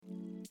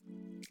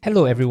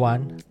Hello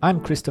everyone,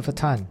 I'm Christopher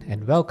Tan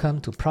and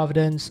welcome to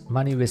Providence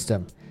Money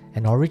Wisdom,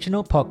 an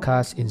original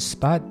podcast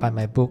inspired by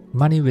my book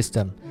Money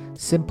Wisdom,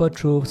 Simple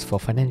Truths for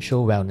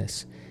Financial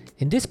Wellness.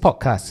 In this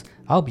podcast,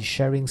 I'll be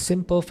sharing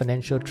simple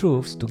financial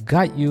truths to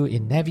guide you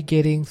in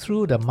navigating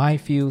through the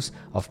minefields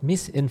of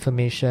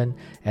misinformation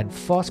and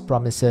false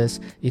promises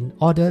in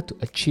order to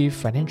achieve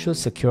financial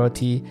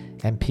security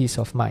and peace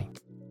of mind.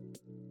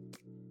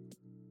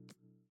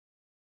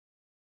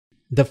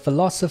 The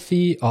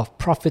philosophy of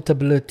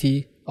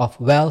profitability of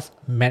wealth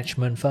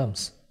management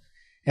firms.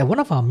 At one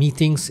of our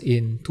meetings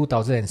in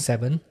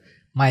 2007,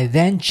 my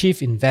then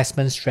chief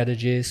investment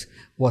strategist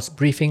was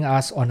briefing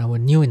us on our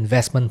new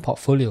investment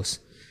portfolios.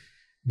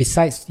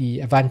 Besides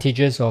the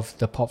advantages of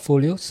the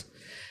portfolios,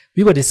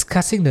 we were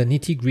discussing the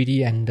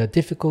nitty-gritty and the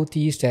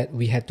difficulties that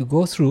we had to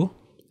go through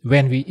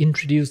when we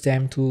introduced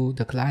them to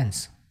the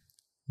clients.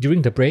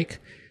 During the break,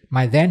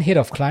 my then head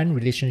of client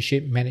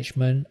relationship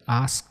management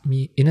asked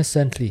me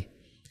innocently,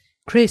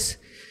 "Chris,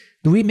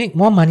 do we make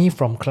more money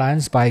from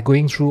clients by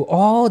going through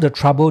all the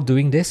trouble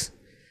doing this?"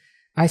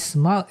 I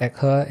smiled at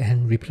her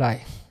and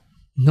replied,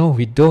 "No,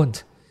 we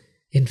don't.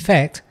 In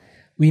fact,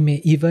 we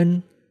may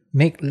even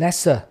make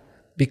lesser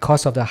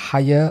because of the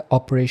higher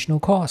operational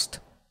cost."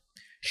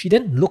 She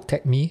then looked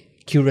at me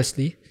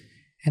curiously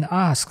and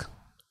asked,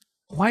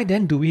 "Why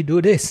then do we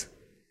do this?"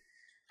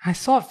 I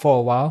thought for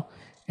a while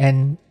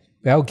and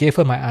gave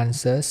her my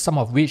answers, some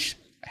of which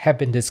have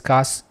been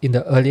discussed in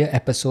the earlier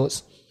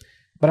episodes,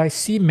 but I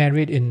see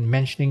merit in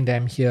mentioning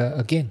them here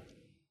again.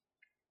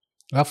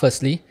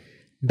 Firstly,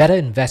 better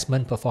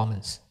investment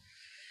performance.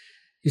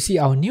 You see,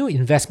 our new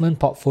investment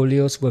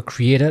portfolios were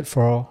created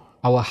for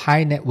our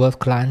high net worth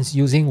clients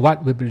using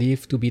what we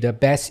believe to be the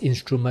best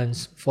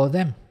instruments for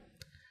them.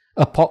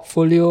 A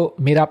portfolio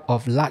made up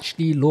of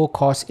largely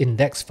low-cost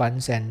index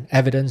funds and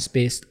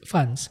evidence-based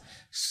funds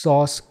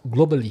sourced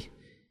globally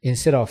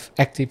instead of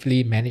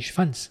actively managed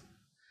funds.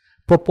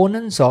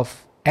 Proponents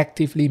of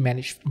actively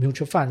managed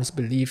mutual funds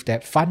believe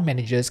that fund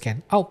managers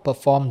can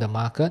outperform the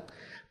market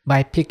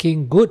by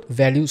picking good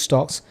value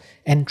stocks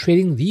and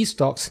trading these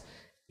stocks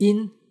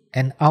in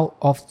and out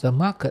of the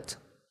market.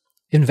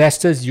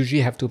 Investors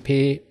usually have to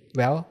pay,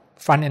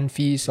 front-end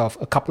fees of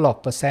a couple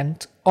of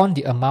 % on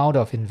the amount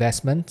of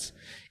investments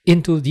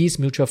into these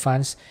mutual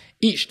funds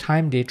each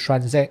time they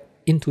transact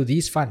into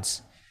these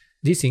funds.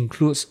 This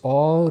includes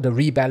all the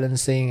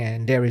rebalancing,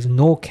 and there is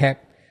no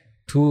cap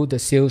to the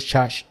sales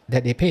charge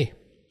that they pay.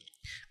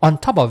 On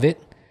top of it,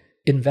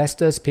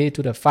 investors pay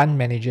to the fund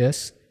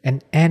managers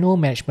an annual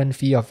management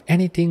fee of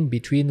anything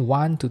between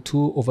 1 to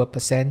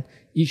 2%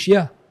 each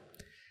year.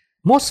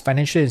 Most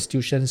financial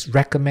institutions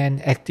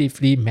recommend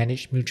actively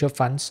managed mutual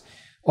funds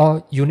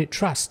or unit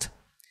trust.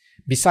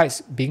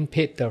 Besides being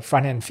paid the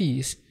front-end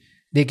fees,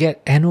 they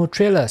get annual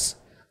trailers,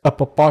 a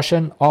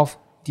proportion of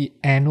the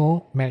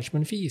annual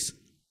management fees.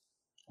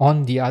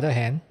 On the other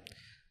hand,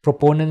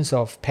 proponents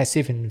of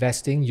passive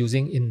investing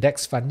using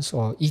index funds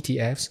or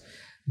ETFs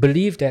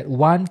believe that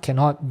one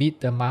cannot beat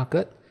the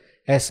market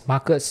as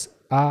markets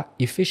are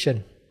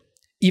efficient.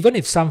 Even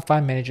if some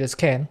fund managers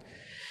can,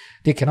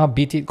 they cannot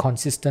beat it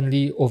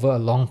consistently over a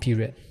long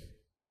period.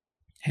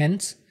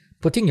 Hence,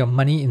 putting your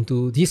money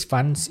into these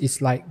funds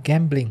is like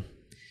gambling.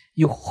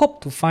 You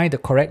hope to find the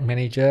correct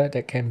manager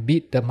that can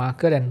beat the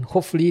market, and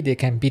hopefully they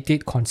can beat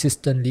it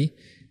consistently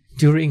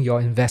during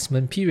your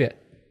investment period.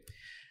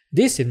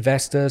 These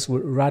investors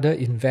would rather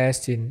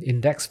invest in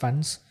index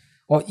funds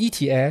or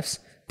ETFs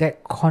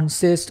that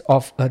consist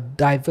of a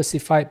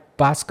diversified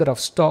basket of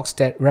stocks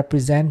that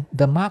represent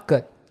the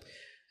market.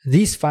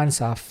 These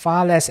funds are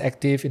far less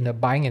active in the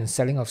buying and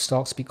selling of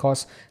stocks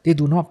because they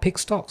do not pick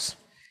stocks.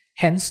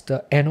 Hence,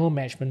 the annual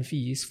management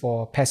fees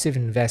for passive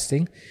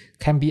investing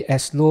can be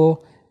as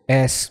low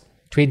as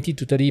 20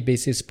 to 30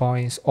 basis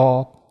points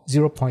or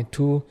 0.2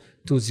 to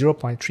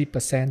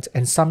 0.3%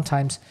 and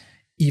sometimes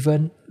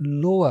even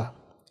lower.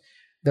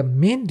 The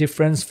main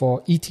difference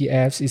for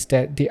ETFs is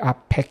that they are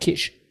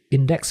packaged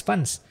index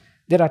funds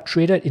that are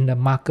traded in the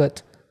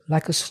market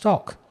like a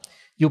stock.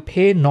 You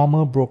pay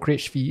normal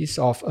brokerage fees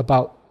of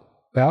about,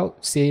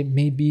 say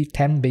maybe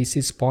 10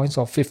 basis points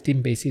or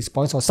 15 basis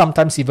points or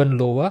sometimes even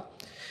lower.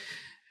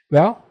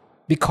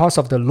 Because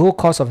of the low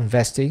cost of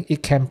investing,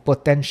 it can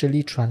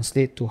potentially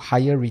translate to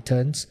higher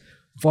returns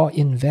for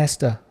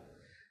investor.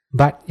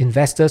 But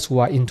investors who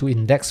are into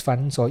index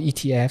funds or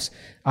ETFs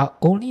are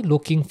only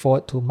looking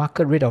forward to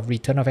market rate of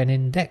return of an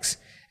index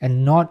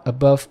and not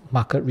above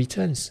market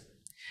returns.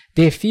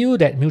 They feel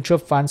that mutual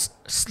funds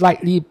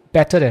slightly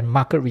better than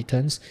market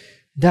returns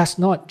does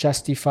not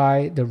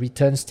justify the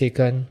returns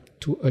taken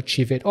to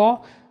achieve it,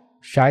 or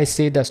shall I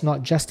say does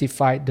not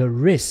justify the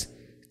risk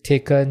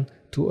taken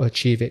to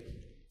achieve it.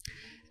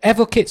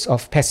 Advocates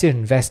of passive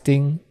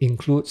investing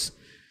includes,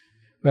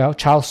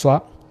 Charles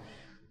Schwab,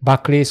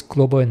 Barclays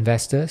Global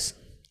Investors,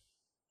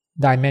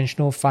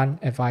 Dimensional Fund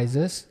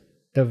Advisors,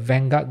 the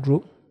Vanguard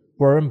Group,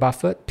 Warren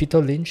Buffett, Peter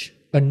Lynch,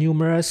 and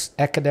numerous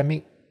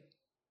academic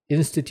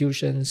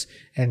institutions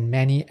and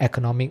many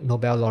economic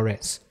Nobel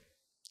laureates.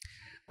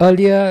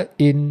 Earlier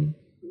in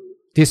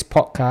this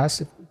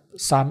podcast,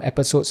 some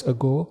episodes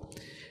ago,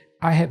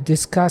 I have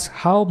discussed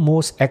how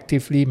most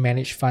actively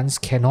managed funds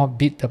cannot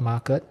beat the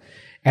market,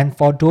 and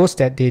for those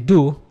that they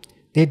do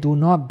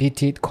not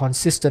beat it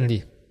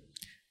consistently.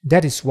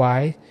 That is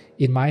why,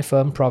 in my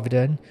firm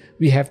Provident,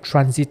 we have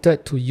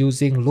transited to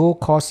using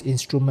low-cost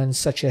instruments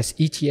such as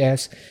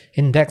ETFs,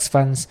 index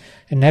funds,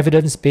 and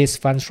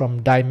evidence-based funds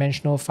from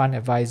dimensional fund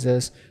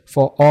advisors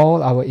for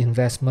all our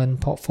investment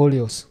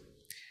portfolios.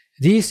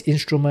 These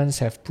instruments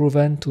have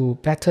proven to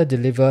better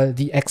deliver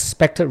the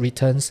expected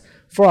returns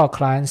for our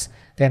clients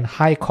than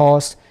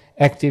high-cost,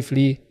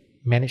 actively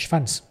managed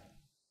funds.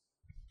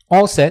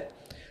 All said,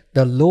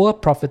 the lower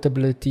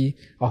profitability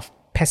of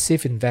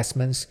passive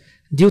investments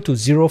due to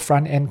zero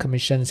front-end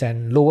commissions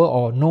and lower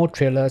or no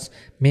trailers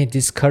may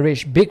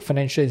discourage big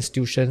financial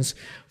institutions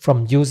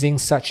from using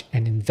such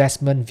an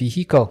investment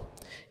vehicle,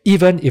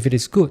 even if it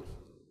is good.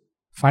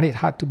 Find it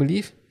hard to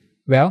believe?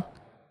 Well,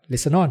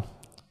 listen on.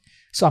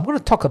 So I'm going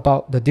to talk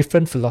about the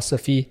different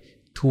philosophy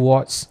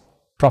towards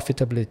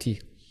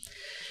profitability.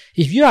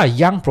 If you are a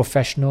young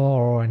professional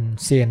or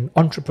say an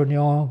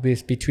entrepreneur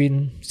with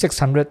between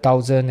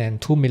 600,000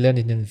 and 2 million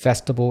in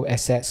investable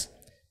assets,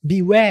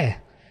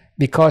 beware,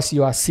 because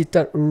you are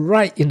seated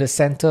right in the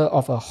center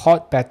of a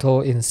hot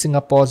battle in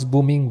Singapore's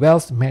booming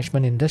wealth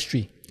management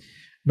industry,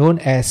 known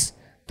as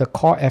the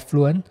core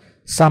affluent,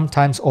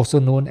 sometimes also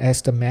known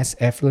as the mass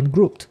affluent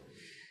group.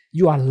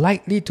 You are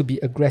likely to be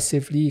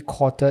aggressively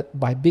courted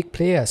by big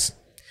players.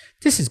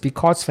 This is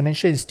because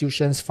financial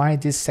institutions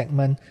find this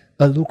segment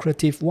a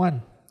lucrative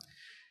one.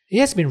 It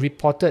has been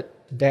reported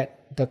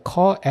that the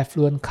core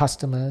affluent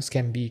customers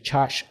can be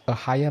charged a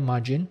higher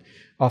margin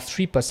of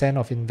 3%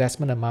 of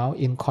investment amount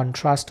in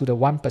contrast to the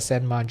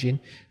 1% margin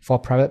for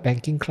private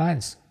banking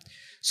clients.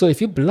 So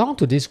if you belong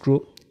to this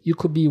group, you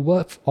could be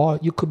worth or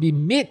you could be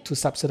made to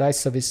subsidize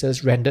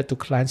services rendered to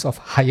clients of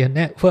higher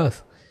net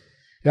worth.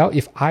 Well,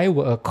 if I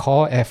were a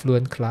core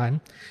affluent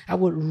client, I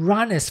would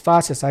run as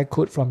fast as I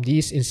could from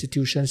these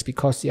institutions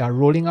because they are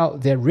rolling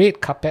out their red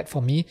carpet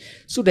for me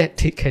so that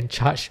they can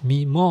charge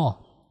me more.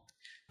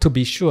 To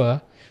be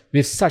sure,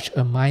 with such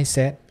a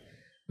mindset,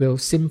 will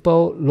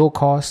simple,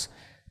 low-cost,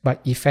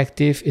 but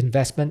effective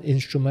investment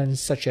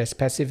instruments such as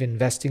passive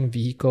investing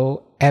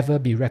vehicle ever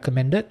be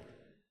recommended?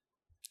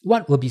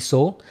 What will be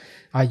sold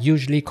are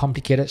usually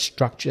complicated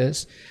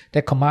structures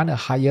that command a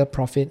higher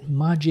profit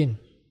margin.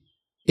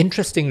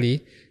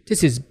 Interestingly,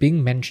 this is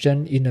being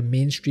mentioned in the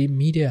mainstream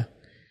media.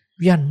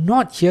 We are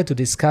not here to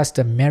discuss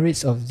the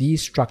merits of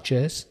these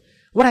structures.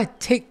 What I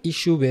take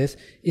issue with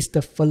is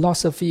the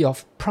philosophy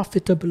of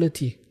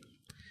profitability.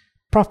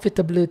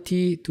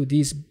 Profitability to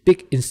these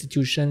big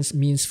institutions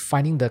means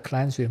finding the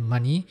clients with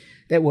money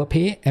that will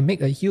pay and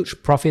make a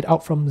huge profit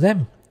out from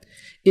them.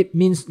 It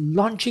means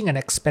launching an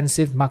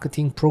expensive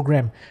marketing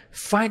program,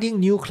 finding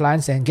new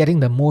clients and getting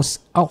the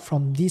most out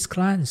from these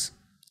clients.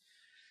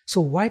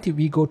 So why did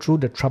we go through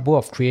the trouble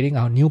of creating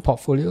our new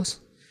portfolios?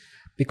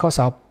 Because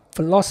our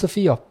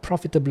philosophy of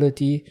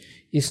profitability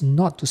is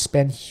not to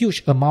spend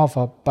huge amount of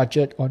our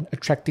budget on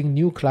attracting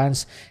new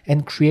clients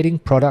and creating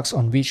products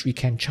on which we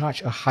can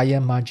charge a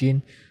higher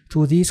margin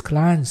to these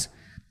clients,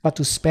 but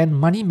to spend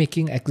money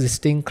making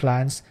existing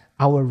clients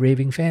our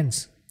raving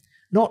fans.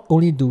 Not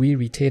only do we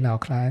retain our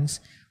clients,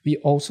 we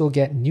also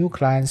get new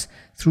clients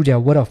through their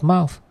word of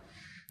mouth.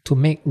 To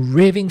make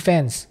raving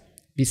fans,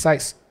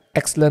 besides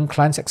excellent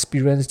client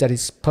experience that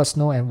is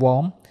personal and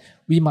warm,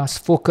 we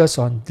must focus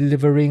on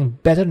delivering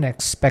better than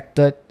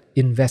expected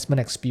investment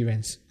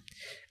experience.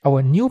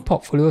 Our new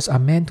portfolios are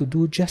meant to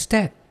do just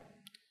that.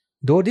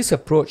 Though this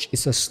approach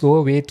is a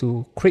slower way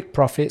to quick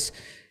profits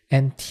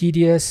and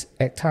tedious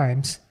at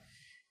times,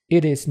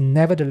 it is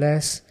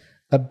nevertheless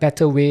a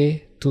better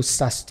way to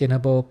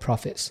sustainable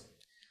profits.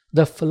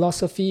 The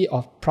philosophy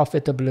of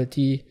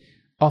profitability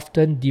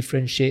often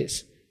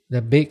differentiates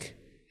the big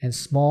and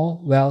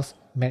small wealth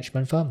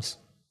management firms.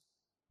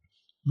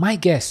 My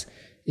guess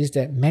is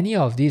that many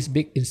of these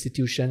big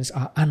institutions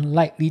are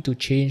unlikely to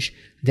change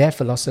their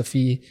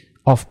philosophy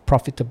of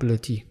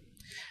profitability.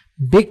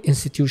 Big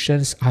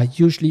institutions are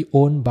usually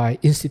owned by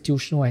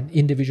institutional and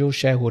individual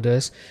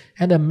shareholders,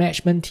 and the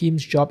management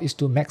team's job is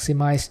to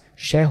maximize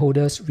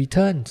shareholders'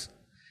 returns.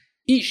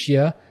 Each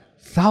year,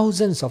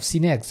 thousands of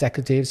senior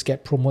executives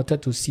get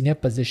promoted to senior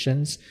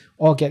positions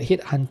or get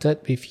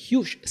headhunted with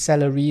huge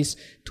salaries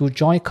to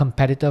join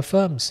competitor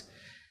firms.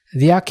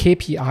 Their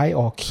KPI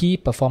or key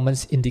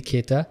performance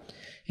indicator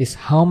is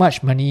how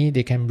much money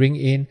they can bring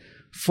in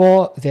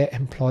for their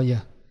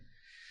employer.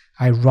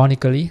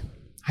 Ironically,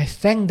 I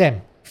thank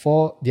them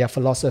for their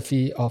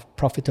philosophy of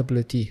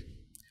profitability.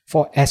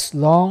 For as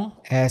long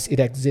as it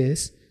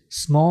exists,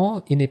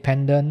 small,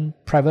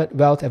 independent, private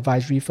wealth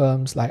advisory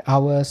firms like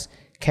ours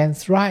can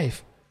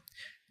thrive.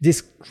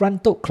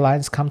 Disgruntled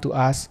clients come to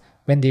us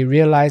when they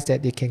realize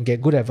that they can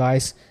get good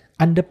advice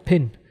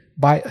underpinned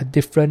by a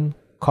different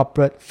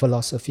corporate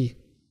philosophy.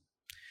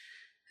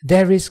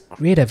 There is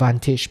great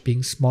advantage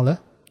being smaller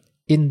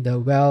in the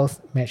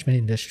wealth management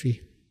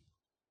industry.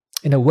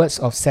 In the words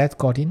of Seth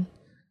Godin,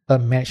 a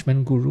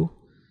management guru,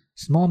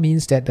 Small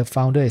means that the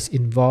founder is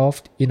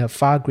involved in a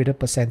far greater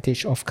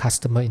percentage of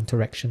customer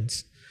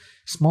interactions.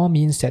 Small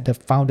means that the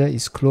founder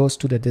is close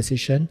to the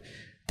decision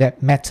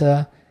that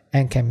matter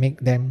and can make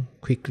them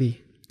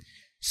quickly.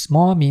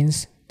 Small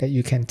means that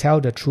you can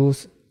tell the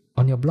truth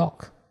on your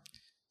blog.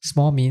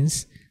 Small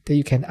means that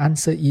you can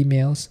answer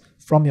emails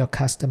from your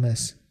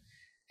customers.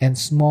 And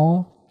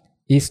small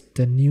is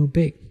the new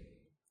big.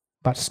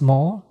 But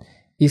small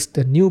is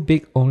the new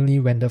big only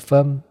when the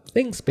firm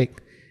thinks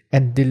big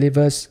and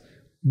delivers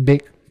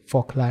big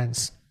for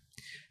clients.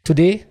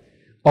 Today,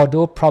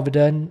 although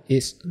Provident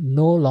is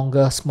no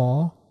longer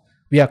small,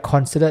 we are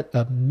considered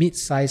a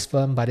mid-sized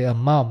firm by the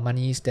amount of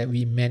monies that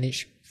we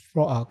manage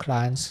for our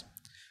clients.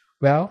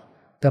 Well,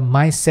 the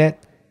mindset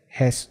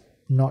has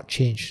not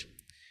changed.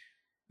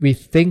 We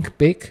think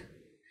big,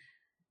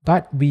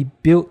 but we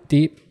build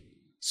deep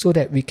so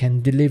that we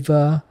can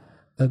deliver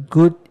a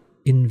good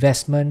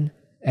investment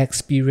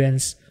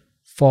experience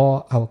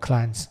for our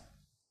clients.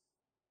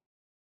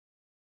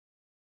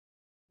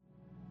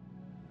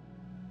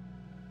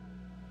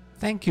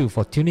 Thank you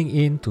for tuning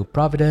in to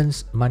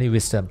Provident's Money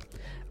Wisdom.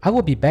 I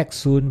will be back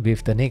soon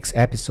with the next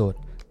episode.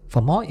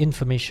 For more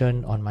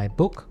information on my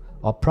book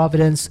or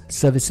Provident's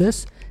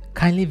services,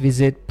 kindly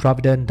visit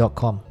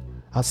provident.com.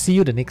 I'll see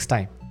you the next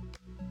time.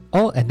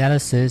 All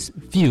analysis,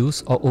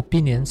 views or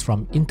opinions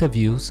from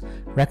interviews,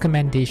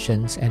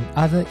 recommendations and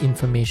other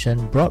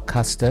information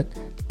broadcasted,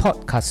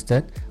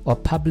 podcasted or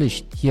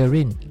published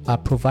herein are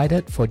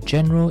provided for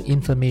general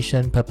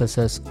information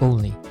purposes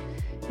only.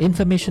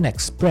 Information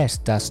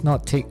expressed does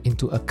not take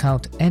into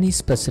account any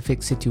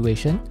specific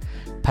situation,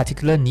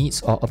 particular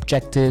needs or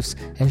objectives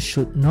and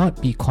should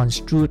not be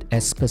construed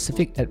as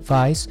specific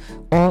advice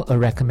or a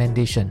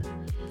recommendation.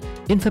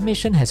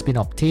 Information has been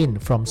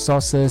obtained from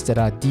sources that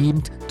are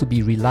deemed to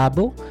be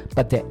reliable,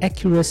 but their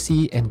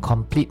accuracy and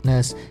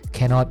completeness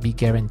cannot be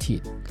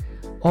guaranteed.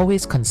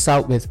 Always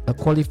consult with a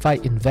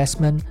qualified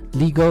investment,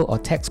 legal or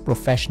tax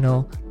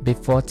professional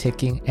before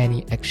taking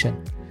any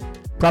action.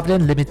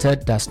 Provident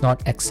Limited does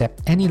not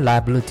accept any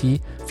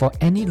liability for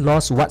any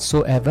loss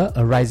whatsoever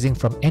arising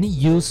from any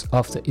use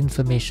of the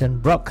information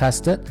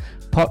broadcasted,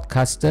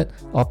 podcasted,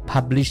 or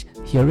published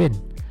herein.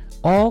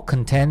 All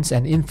contents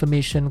and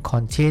information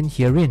contained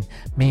herein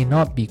may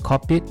not be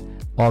copied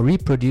or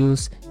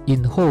reproduced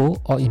in whole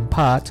or in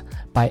part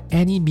by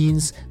any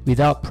means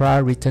without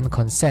prior written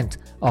consent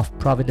of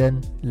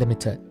Provident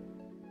Limited.